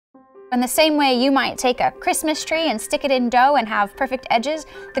In the same way you might take a Christmas tree and stick it in dough and have perfect edges,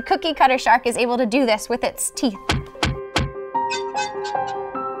 the cookie cutter shark is able to do this with its teeth.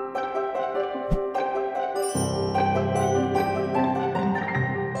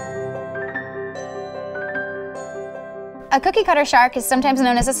 A cookie cutter shark is sometimes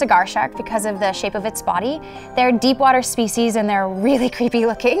known as a cigar shark because of the shape of its body. They're a deep water species and they're really creepy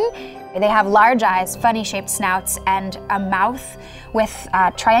looking. They have large eyes, funny shaped snouts, and a mouth with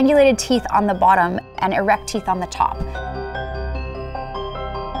triangulated teeth on the bottom and erect teeth on the top.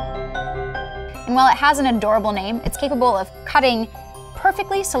 And while it has an adorable name, it's capable of cutting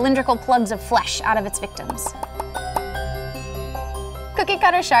perfectly cylindrical plugs of flesh out of its victims. Cookie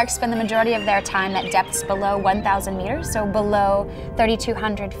cutter sharks spend the majority of their time at depths below 1,000 meters, so below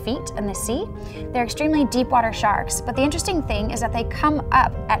 3,200 feet in the sea. They're extremely deep water sharks, but the interesting thing is that they come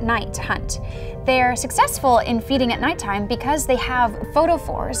up at night to hunt. They're successful in feeding at nighttime because they have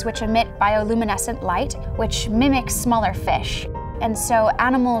photophores, which emit bioluminescent light, which mimics smaller fish. And so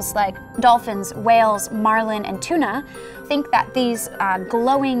animals like dolphins, whales, marlin, and tuna think that these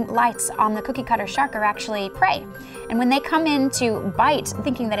glowing lights on the cookie cutter shark are actually prey. And when they come in to bite,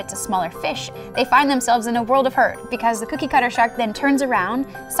 thinking that it's a smaller fish, they find themselves in a world of hurt because the cookie cutter shark then turns around,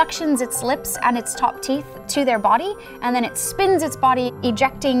 suctions its lips and its top teeth to their body, and then it spins its body,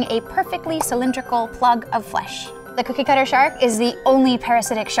 ejecting a perfectly cylindrical plug of flesh. The cookie cutter shark is the only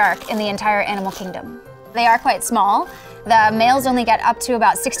parasitic shark in the entire animal kingdom. They are quite small. The males only get up to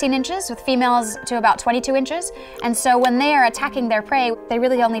about 16 inches, with females to about 22 inches. And so when they are attacking their prey, they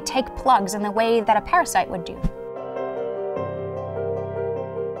really only take plugs in the way that a parasite would do.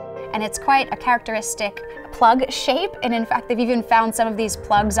 And it's quite a characteristic plug shape. And in fact, they've even found some of these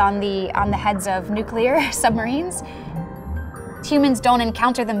plugs on the heads of nuclear submarines. Humans don't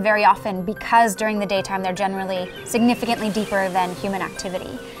encounter them very often because during the daytime, they're generally significantly deeper than human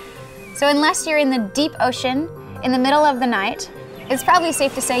activity. So unless you're in the deep ocean, in the middle of the night, it's probably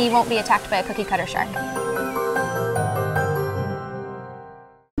safe to say you won't be attacked by a cookie cutter shark.